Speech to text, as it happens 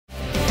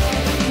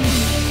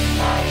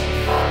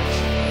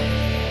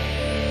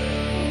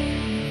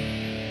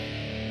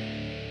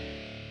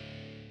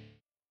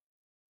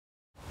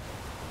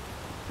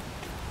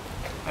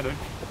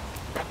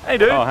Hey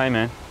dude. Oh, hey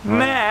man.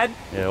 Mad.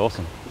 Yeah,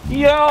 awesome.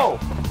 Yo!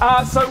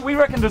 So we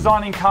reckon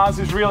designing cars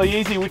is really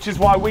easy, which is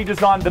why we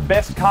designed the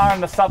best car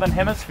in the Southern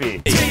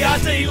Hemisphere.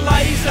 TRD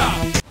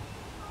Laser!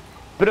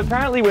 But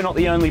apparently we're not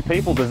the only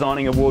people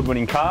designing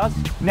award-winning cars.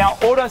 Now,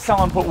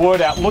 Autosalon put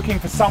word out looking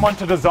for someone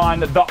to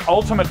design the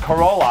ultimate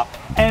Corolla,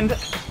 and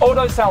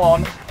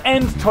Autosalon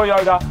and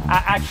Toyota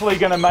are actually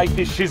going to make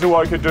this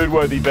Shizuoka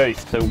dude-worthy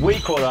beast. So we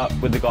caught up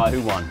with the guy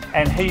who won.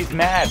 And he's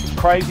mad,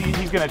 crazy,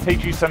 he's going to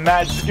teach you some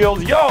mad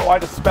skills. Yo, I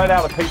just spat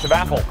out a piece of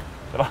apple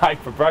that I ate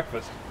for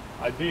breakfast.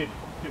 I did.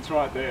 It's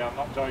right there, I'm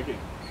not joking.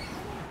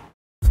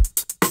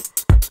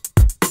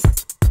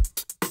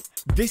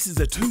 This is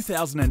a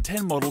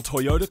 2010 model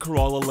Toyota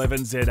Corolla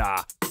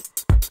 11ZR.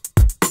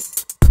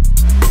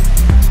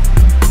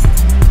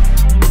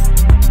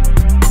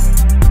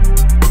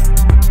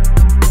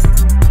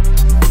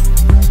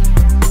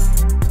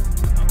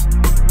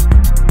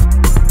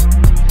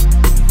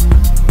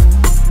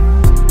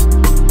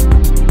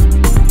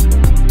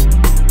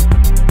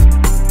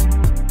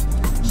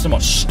 So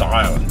much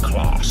style and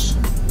class.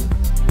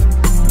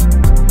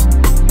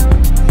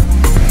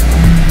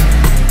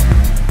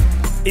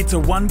 It's a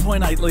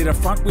 1.8 litre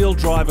front wheel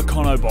drive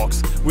Econo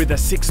box with a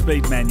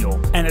 6-speed manual,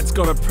 and it's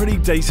got a pretty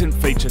decent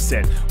feature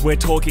set. We're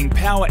talking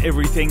power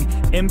everything,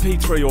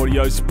 MP3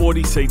 audio,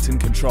 sporty seats and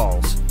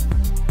controls.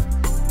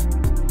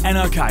 And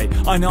okay,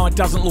 I know it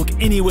doesn't look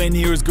anywhere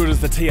near as good as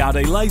the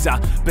TRD Laser,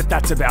 but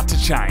that's about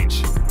to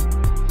change.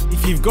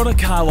 If you've got a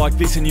car like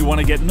this and you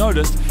want to get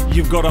noticed,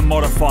 you've got to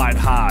modify it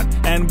hard.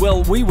 And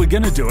well, we were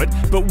going to do it,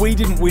 but we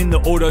didn't win the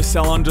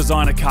Autosalon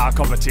Designer Car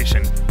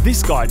competition.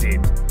 This guy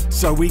did.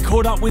 So we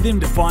caught up with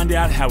him to find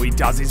out how he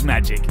does his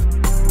magic.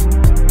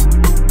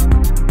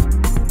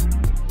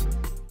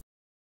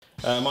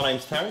 My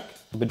name's Tarek.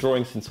 I've been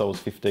drawing since I was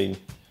 15.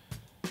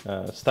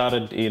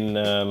 Started in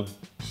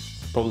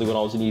probably when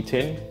I was in year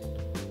 10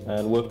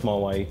 and worked my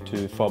way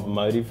to Fibre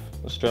Motive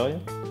Australia.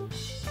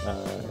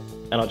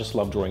 And I just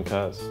love drawing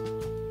cars.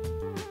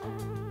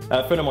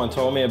 A friend of mine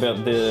told me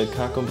about the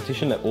car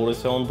competition that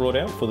Autosalon brought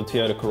out for the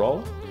Toyota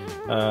Corolla.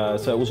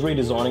 So it was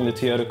redesigning the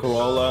Toyota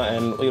Corolla,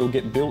 and it'll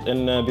get built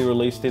and be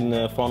released in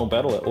the final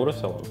battle at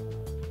Autosalon.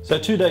 So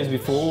 2 days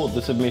before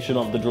the submission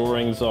of the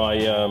drawings,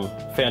 I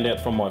found out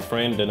from my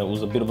friend, and it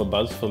was a bit of a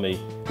buzz for me.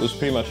 It was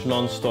pretty much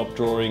non-stop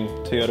drawing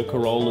Toyota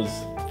Corollas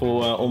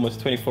for almost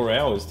 24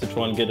 hours to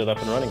try and get it up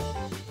and running.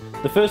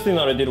 The first thing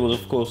that I did was,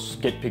 of course,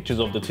 get pictures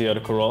of the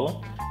Toyota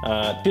Corolla.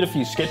 Did a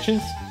few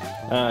sketches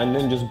and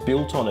then just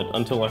built on it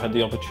until I had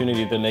the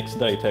opportunity the next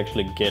day to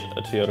actually get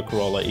a Toyota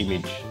Corolla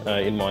image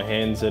in my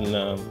hands and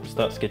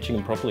start sketching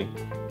them properly.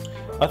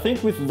 I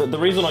think with the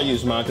reason I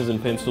use markers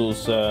and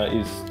pencils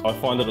is I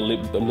find it a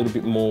little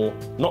bit more,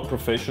 not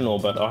professional,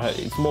 but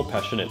it's more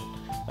passionate.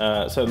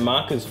 So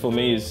markers for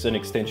me is an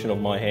extension of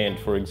my hand,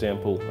 for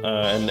example,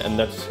 and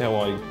that's how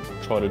I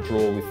try to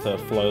draw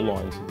with flow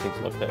lines and things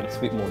like that. It's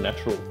a bit more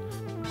natural.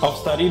 I've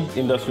studied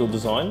industrial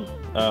design.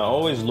 I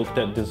always looked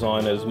at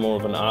design as more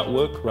of an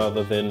artwork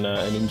rather than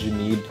an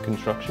engineered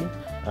construction.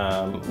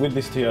 With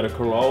this Toyota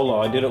Corolla,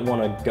 I didn't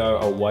want to go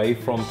away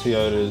from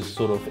Toyota's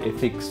sort of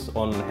ethics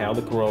on how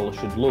the Corolla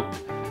should look,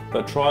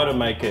 but try to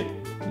make it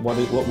what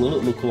will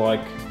it look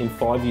like in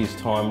 5 years'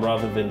 time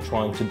rather than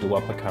trying to do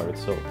up a car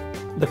itself.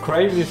 The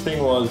craziest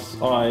thing was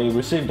I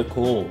received a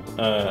call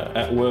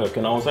at work,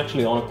 and I was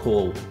actually on a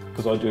call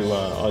because I do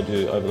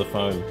over the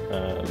phone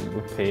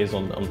repairs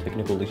on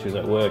technical issues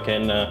at work,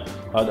 and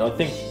I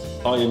think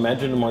I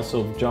imagined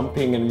myself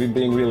jumping and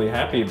being really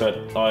happy,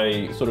 but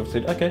I sort of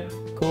said, okay,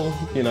 cool,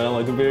 you know,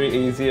 like very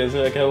easy. I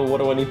said, okay, well, what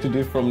do I need to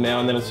do from now?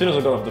 And then as soon as I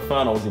got off the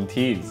phone, I was in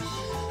tears.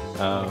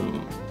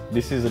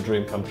 This is a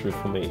dream come true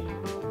for me.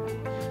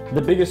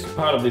 The biggest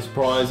part of this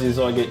prize is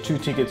I get 2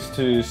 tickets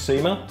to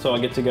SEMA, so I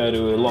get to go to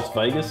Las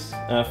Vegas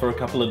for a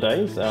couple of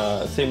days.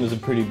 SEMA is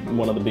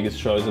one of the biggest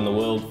shows in the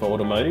world for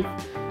automotive.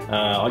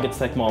 I get to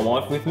take my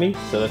wife with me,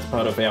 so that's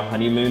part of our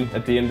honeymoon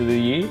at the end of the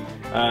year.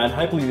 And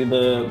hopefully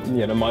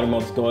the Mighty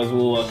Mods guys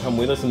will come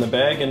with us in the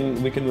bag,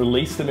 and we can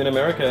release them in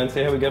America and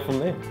see how we go from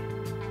there.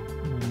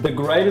 The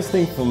greatest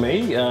thing for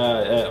me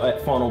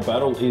at Final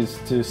Battle is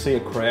to see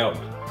a crowd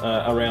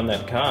around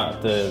that car.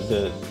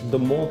 The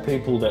more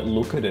people that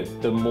look at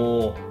it, the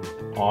more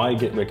I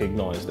get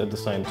recognised at the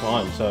same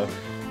time. So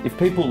if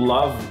people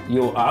love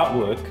your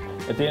artwork,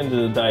 at the end of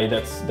the day,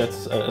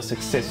 that's a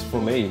success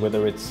for me.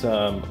 Whether it's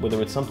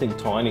something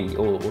tiny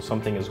or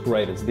something as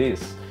great as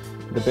this,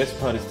 the best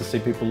part is to see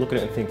people look at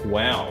it and think,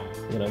 wow,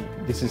 you know,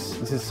 this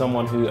is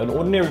someone who, an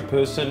ordinary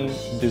person,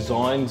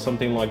 designed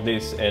something like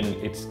this, and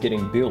it's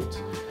getting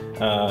built.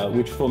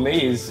 Which for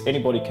me is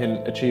anybody can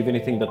achieve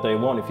anything that they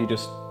want if you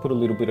just put a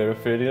little bit of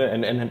effort in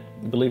it and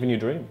believe in your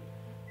dream.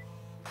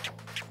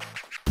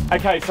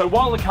 Okay, so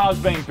while the car's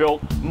being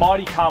built,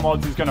 Mighty Car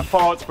Mods is going to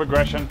follow its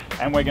progression,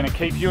 and we're going to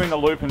keep you in the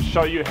loop and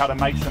show you how to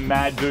make some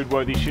mad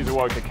dude-worthy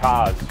Shizuoka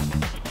cars.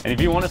 And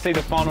if you want to see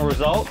the final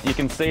result, you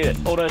can see it at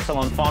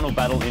Autosalon Final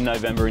Battle in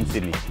November in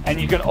Sydney.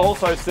 And you can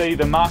also see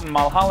the Martin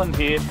Mulholland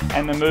here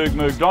and the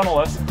Moog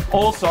Donaldus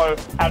also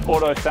at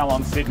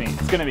Autosalon Sydney.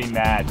 It's going to be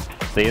mad.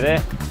 See you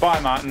there. Bye,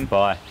 Martin.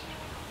 Bye.